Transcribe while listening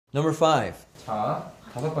Number 5. 자,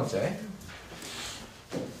 5번째.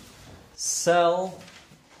 Sell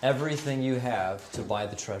everything you have to buy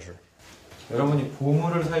the treasure. 여러분이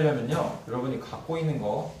보물을 살려면요, 여러분이 갖고 있는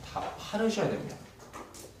거 다 팔으셔야 됩니다.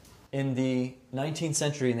 In the 19th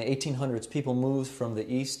century, in the 1800s, people moved from the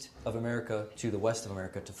east of America to the west of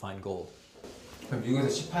America to find gold.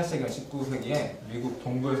 미국에서 18세기나 19세기에 미국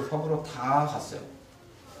동부에서 서부로 다 갔어요.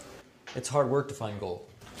 It's hard work to find gold.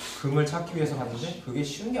 금을 찾기 위해서 갔는데 그게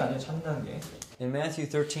쉬운 게 아니에요, 찾는 게. In Matthew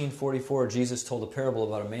 13:44, Jesus told a parable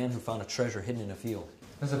about a man who found a treasure hidden in a field.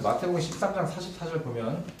 그래서 마태복음 13장 44절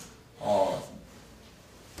보면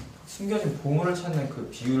숨겨진 보물을 찾는 그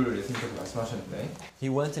비유를 예수님께서 말씀하셨는데 He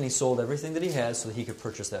went and he sold everything that he had so that he could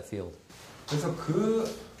purchase that field. 그래서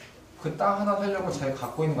그 땅 하나 살려고 자기가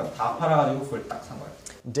갖고 있는 거 다 팔아가지고 그걸 딱 산 거예요.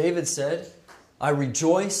 David said, I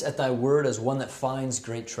rejoice at thy word as one that finds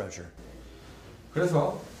great treasure.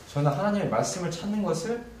 그래서 저는 하나님의 말씀을 찾는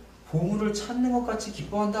것을 보물을 찾는 것 같이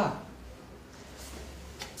기뻐한다.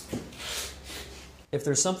 If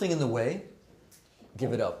there's something in the way,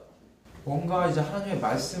 give it up. 뭔가 이제 하나님의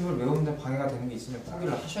말씀을 외우는데 방해가 되는 게 있으면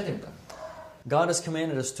포기를 하셔야 됩니다. God has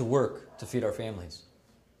commanded us to work to feed our families.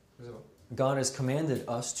 그래서 God has commanded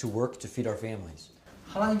us to work to feed our families.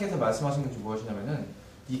 하나님께서 말씀하신 것이 무엇이냐면은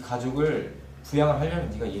이 가족을 부양을 하려면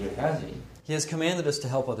네가 일을 해야지. He has commanded us to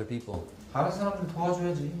help other people. 다른 사람들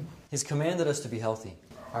도와줘야지. He's commanded us to be healthy.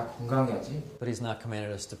 건강해야지. But He's not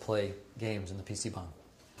commanded us to play games in the PC 방.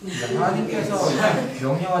 하나님께서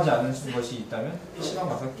명령하지 않은 것이 있다면 PC방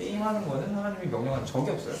가서 게임하는 거는 하나님이 명령한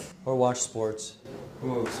적이 없어요. Or watch sports.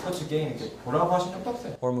 그 스포츠 게임 이렇게 보라고 하신 적도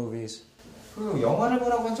없어요. Or movies. 그리고 영화를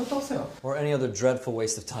보라고 한 적도 없어요. Or any other dreadful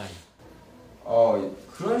waste of time.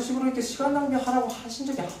 그런 식으로 이렇게 시간 낭비하라고 하신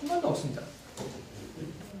적이 한 번도 없습니다.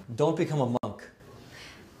 Don't become a monk.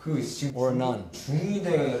 그 지금 or none. 중이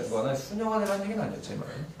되거나 수녀가 되라는 얘기는 아니에요, 제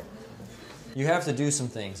말은. You have to do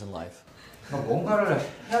some things in life. 뭔가를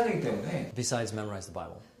해야 되기 때문에. Besides memorize the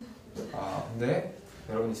Bible. 근데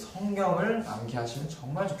여러분이 성경을 암기하시면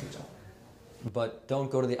정말 좋겠죠. But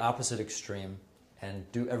don't go to the opposite extreme and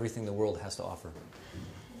do everything the world has to offer.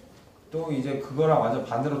 또 이제 그거랑 완전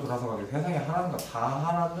반대로 돌아서 가지고 세상에 하라는 거 다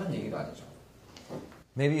하라는 얘기도 아니죠.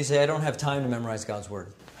 Maybe you say, I don't have time to memorize God's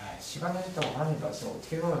word. 시간이 없다고 하나님 말씀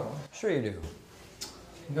어떻게 배워요? Sure you do.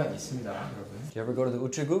 시간 있습니다, 여러분. Do you ever go to the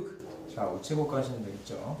우체국? 자, 우체국 가시는 분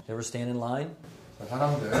있죠. Do you ever stand in line? 자,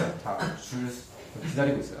 사람들 다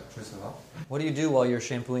기다리고 있어요, 줄 서서. What do you do while you're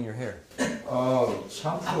shampooing your hair?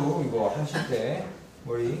 샴푸 이거 하실 때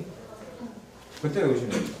머리 그때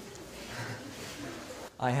오시면 돼요.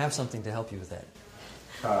 I have something to help you with that.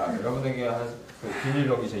 자, 여러분에게 그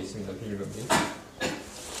비닐병이 제 있습니다. 비닐병이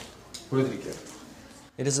보여드릴게요.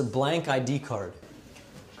 It is a blank ID card.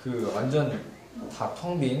 그 완전 다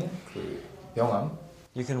텅 빈 그 명함.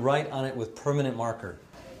 You can write on it with permanent marker.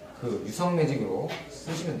 그 유성 매직으로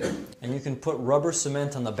쓰시면 돼요. And you can put rubber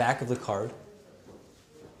cement on the back of the card.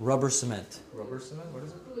 Rubber cement. Rubber cement? What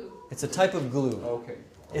is it? Glue. It's a type of glue. Okay.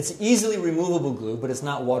 It's easily removable glue, but it's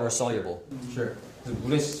not water soluble. Sure.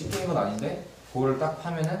 물에 씻기는 건 아닌데 그거를 딱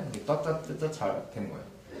파면은 떴다 잘 되는 거예요.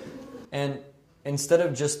 And instead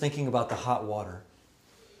of just thinking about the hot water,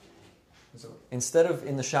 instead of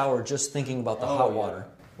in the shower just thinking about the hot water,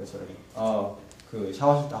 그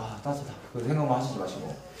샤워실 때 따뜻하다 그 생각만 하시지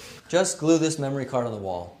마시고 just glue this memory card on the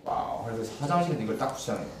wall. 와우. 그래서 화장실에 이걸 딱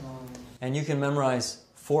붙이잖아요. And you can memorize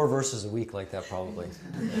 4 verses a week like that probably.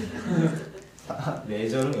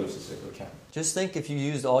 4절은 외울 수 있어요. 그렇게. Just think if you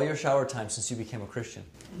used all your shower time since you became a Christian.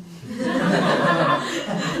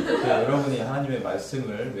 여러분이 하나님의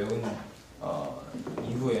말씀을 외운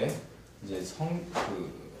이후에 이제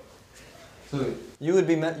you would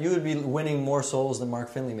be winning more souls than Mark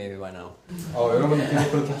Finley maybe by now. 여러분이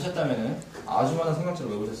그렇게 하셨다면은 아주 많은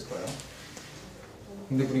성경책을 외우셨을 거예요.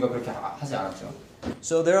 근데 우리가 그렇게 하지 않았죠.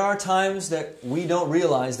 So there are times that we don't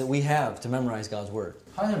realize that we have to memorize God's word.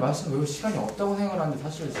 하나님 말씀 외울 시간이 없다고 생각하는데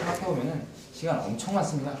사실 생각해 보면은 시간 엄청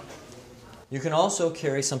많습니다. You can also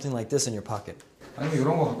carry something like this in your pocket. 아니면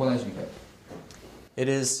이런 거 갖고 다니시면 돼요.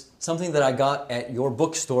 It is something that I got at your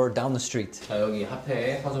bookstore down the street. 자, 여기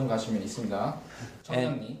앞에 서점 가시면 있습니다.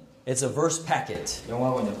 청량리. It's a verse packet.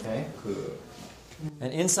 영화관 옆에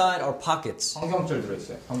And inside are pockets. 성경줄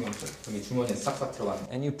들어있어요. 성경줄. 여기 주머니에 싹싹 들어가는.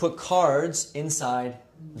 And you put cards inside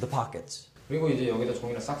the pockets. 그리고 이제 여기다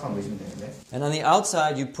종이를 싹싹 넣으시면 되는데. And on the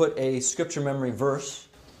outside you put a scripture memory verse.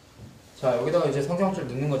 자, 여기다가 이제 성경줄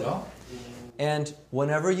넣는 거죠. And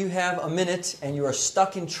whenever you have a minute and you are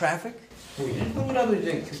stuck in traffic, 1분이라도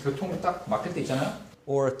이제 교통에 딱 막힐 때 있잖아요.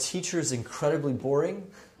 or a teacher is incredibly boring,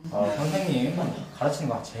 선생님 가르치는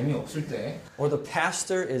거 재미없을 때 or the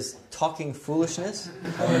pastor is talking foolishness,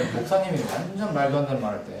 목사님이 완전 말도 안 되는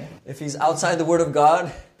말 할 때 if he's outside the word of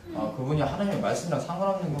God, 그분이 하나님의 말씀이랑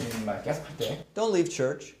상관없는 말 계속 할 때 don't leave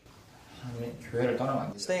church. 하나님의 교회를 떠나면 안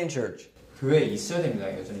돼요. Stay in church, 교회에 있어야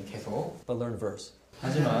됩니다. 여전히 계속. but learn verse.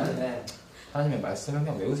 하지만 하나님의 말씀을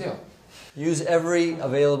그냥 외우세요. Use every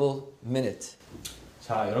available minute.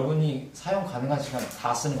 자, 여러분이 사용 가능한 시간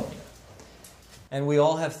다 쓰는 겁니다. And we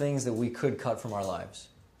all have things that we could cut from our lives.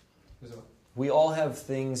 그래서 We all have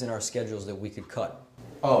things in our schedules that we could cut.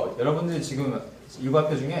 여러분들이 지금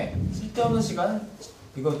일과표 중에 쓸데없는 시간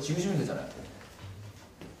이거 지우시면 되잖아요.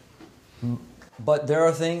 But there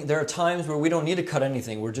are times where we don't need to cut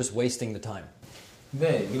anything. We're just wasting the time.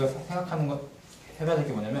 근데 우리가 생각하는 거 해봐야 될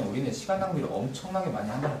게 뭐냐면 우리는 시간 낭비를 엄청나게 많이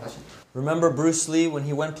한다는 사실. Remember Bruce Lee, when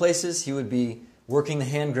he went places, he would be working the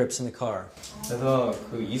hand grips in the car. 그래서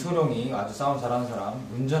그 이소룡이 아주 싸움 잘하는 사람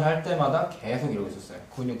운전할 때마다 계속 이러고 있었어요.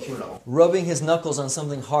 근육 키우려고. Rubbing his knuckles on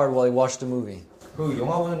something hard while he watched a movie. 그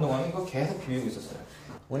영화 보는 동안 이거 계속 비비고 있었어요.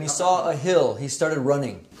 When he saw a hill, he started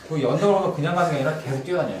running. 그 연덕으로 그냥 가는 게 아니라 계속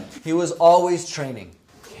뛰어다녀요. He was always training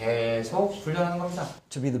계속 훈련하는 겁니다.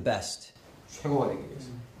 to be the best. 최고가 되기 위해서.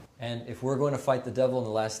 And if we're going to fight the devil in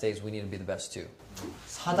the last days, we need to be the best too.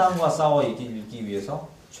 사단과 싸워 이기기 위해서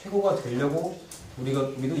최고가 되려고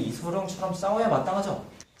우리도 이소룡처럼 싸워야 마땅하죠.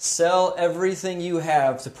 Sell everything you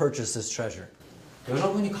have to purchase this treasure.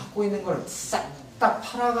 여러분이 갖고 있는 걸 싹 다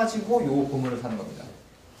팔아가지고 요 보물을 사는 겁니다.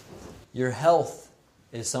 Your health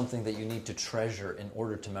is something that you need to treasure in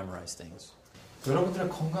order to memorize things. 여러분들의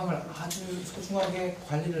건강을 아주 소중하게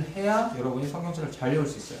관리를 해야 여러분이 성경책을 잘 외울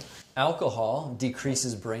수 있어요. Alcohol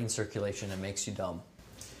decreases brain circulation and makes you dumb.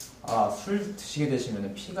 술 드시게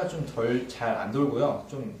되시면 피가 좀 덜 잘 안 돌고요.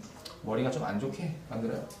 좀 머리가 좀 안 좋게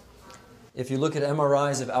만들어요. If you look at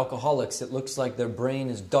MRIs of alcoholics, it looks like their brain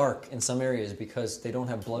is dark in some areas because they don't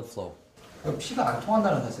have blood flow. 피가 안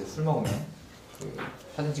통한다는 사실 술 먹으면 그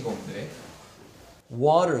사진 찍어보는데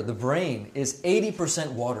Water, the brain is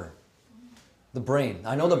 80% water. The brain.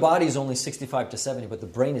 I know the body is only 65 to 70, but the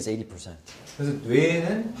brain is 80%. 그래서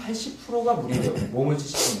뇌에는 80%가 물이에요. 몸은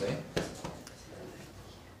 70%인데.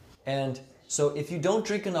 And so if you don't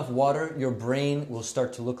drink enough water, your brain will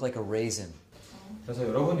start to look like a raisin. 그래서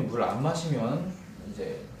여러분이 물 안 마시면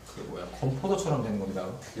이제 건포도처럼 되는 겁니다.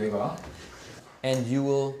 뇌가. And you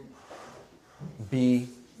will be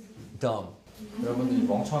dumb. 여러분들이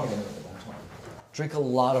멍청하게 되는 거죠. 멍청하게. Drink a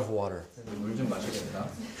lot of water. 물 좀 마셔야 됩니다.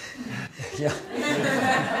 Yeah.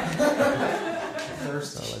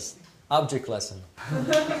 So object lesson.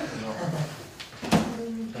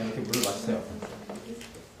 자, 이렇게 물을 마시세요.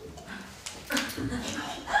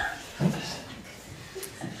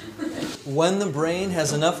 When the brain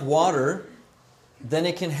has enough water, then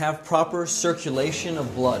it can have proper circulation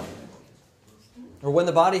of blood. Or when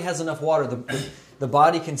the body has enough water, the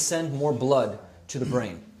body can send more blood to the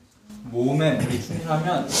brain. 몸에 물이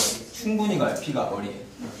충분하면 충분히 가요. 피가 머리에.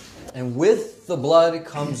 And with the blood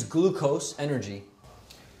comes glucose, energy.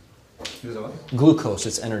 그래서 Glucose,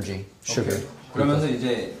 it's energy, sugar. Okay. 그러면서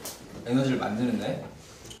이제 에너지를 만드는데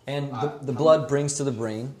And the blood brings to the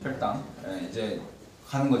brain, 혈당 이제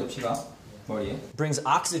가는 거죠. 피가 머리에. brings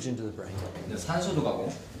oxygen to the brain. 이제 산소도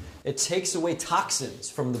가고. It takes away toxins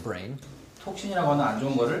from the brain. 톡신이라고 하는 안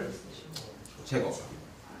좋은 거를 제거.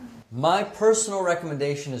 My personal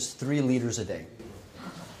recommendation is 3 liters a day.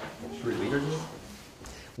 3 liters?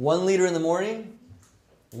 1 liter in the morning,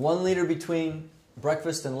 1 liter between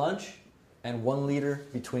breakfast and lunch, and 1 liter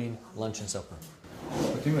between lunch and supper.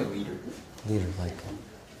 What do you mean liter? Liter, like...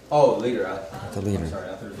 liter. Like a liter. Sorry,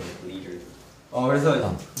 I thought it was liter. 그래서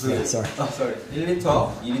yeah, sorry. sorry.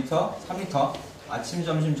 1리터, 2리터, 3리터 아침,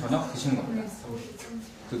 점심, 저녁 드시는 겁니다.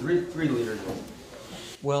 So 3 liters.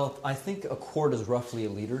 Well, I think a quart is roughly a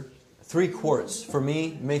liter. 3 quarts, for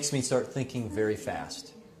me, makes me start thinking very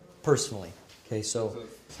fast, personally. Okay, so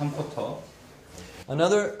 3쿼터.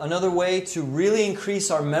 another way to really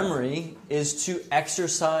increase our memory is to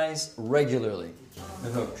exercise regularly.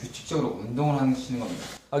 그래서 규칙적으로 운동을 하시는 겁니다.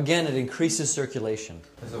 Again, it increases circulation.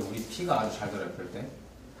 그래서 우리 피가 아주 잘 돌아요, 그럴 때.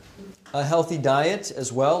 A healthy diet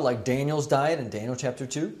as well, like Daniel's diet in Daniel chapter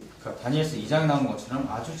 2. 그러니까 다니엘서 2장에 나온 것처럼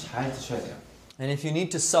아주 잘 드셔야 돼요. And if you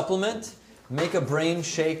need to supplement, make a brain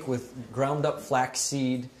shake with ground up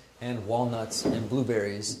flaxseed and walnuts and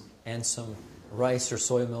blueberries and some rice or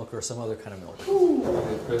soy milk or some other kind of milk.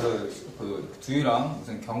 그래서 그 두유랑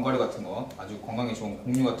무슨 견과류 같은 거, 아주 건강에 좋은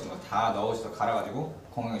곡류 같은 거 다 넣으셔서 갈아가지고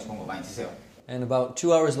건강에 좋은 거 많이 드세요. And about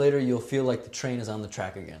 2 hours later, you'll feel like the train is on the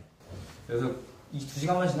track again. 그래서 이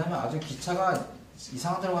 2시간만 지나면 아주 기차가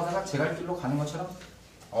이상한 데로 가다가 제갈 길로 가는 것처럼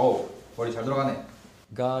머리 잘 돌아가네.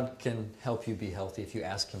 God can help you be healthy if you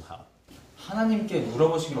ask Him how. 하나님께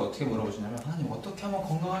물어보시기를 어떻게 물어보시냐면 하나님 어떻게 하면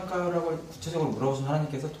건강할까요? 라고 구체적으로 물어보시면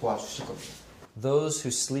하나님께서 도와주실 겁니다. Those who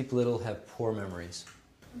sleep little have poor memories.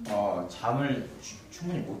 잠을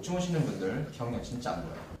충분히 못 주무시는 분들 기억력 진짜 안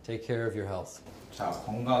좋아요. Take care of your health. 자,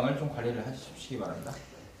 건강을 좀 관리를 하시기 바랍니다.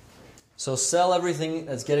 So sell everything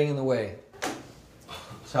that's getting in the way.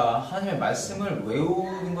 자, 하나님의 말씀을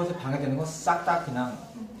외우는 것에 방해되는 것 싹 다 그냥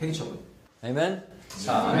폐기처분. Amen?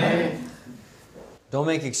 자, 아멘. Don't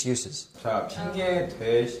make excuses. 자, 핑계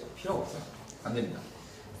될 필요가 없어요. 안 됩니다.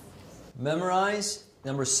 Memorize,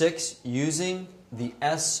 number 6, using the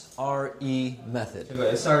SRE method. 제가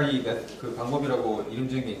SRE 그 방법이라고 이름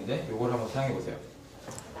지은 게 있는데 이걸 한번 사용해 보세요.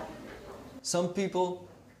 Some people,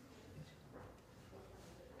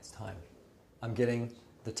 it's time. I'm getting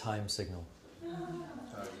the time signal.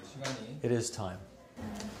 자, 이 시간이 It is time.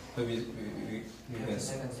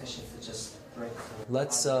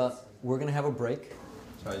 Let's, we're going to have a break.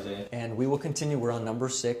 자, 이제 And we will continue. We're on number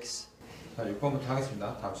 6. 자, 6번부터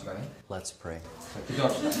하겠습니다. 다음 시간에. Let's pray. 자,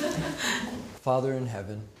 기도합시다. Father in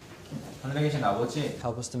heaven, 하늘에 계신 아버지,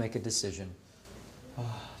 help us to make a decision.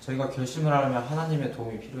 저희가 결심을 하려면 하나님의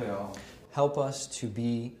도움이 필요해요. Help us to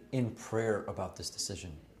be in prayer about this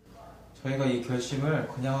decision. 저희가 이 결심을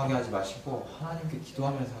그냥 하게 하지 마시고 하나님께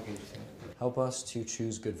기도하면서 하게 해주세요. Help us to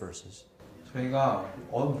choose good verses. 저희가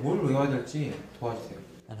뭘 외워야 될지 도와주세요.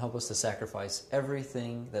 And help us to sacrifice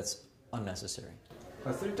everything that's unnecessary.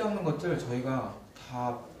 그러니까 쓸데없는 것들 저희가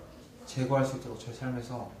다 제거할 수 있도록 저희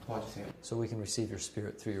삶에서 도와주세요. So we can receive your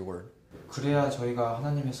spirit through your word. 그래야 저희가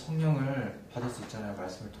하나님의 성령을 받을 수 있잖아요.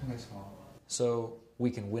 말씀을 통해서. So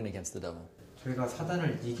we can win against the devil. 저희가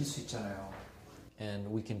사단을 이길 수 있잖아요. And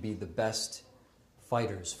we can be the best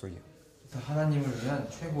fighters for you. 그래서 하나님을 위한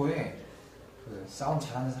최고의 그 싸움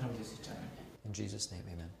잘하는 사람이 될 수 있잖아요. In Jesus' name,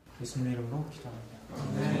 amen. 예수님 이름으로 기도합니다.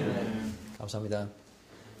 감사합니다.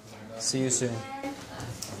 See you soon.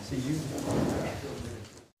 See you.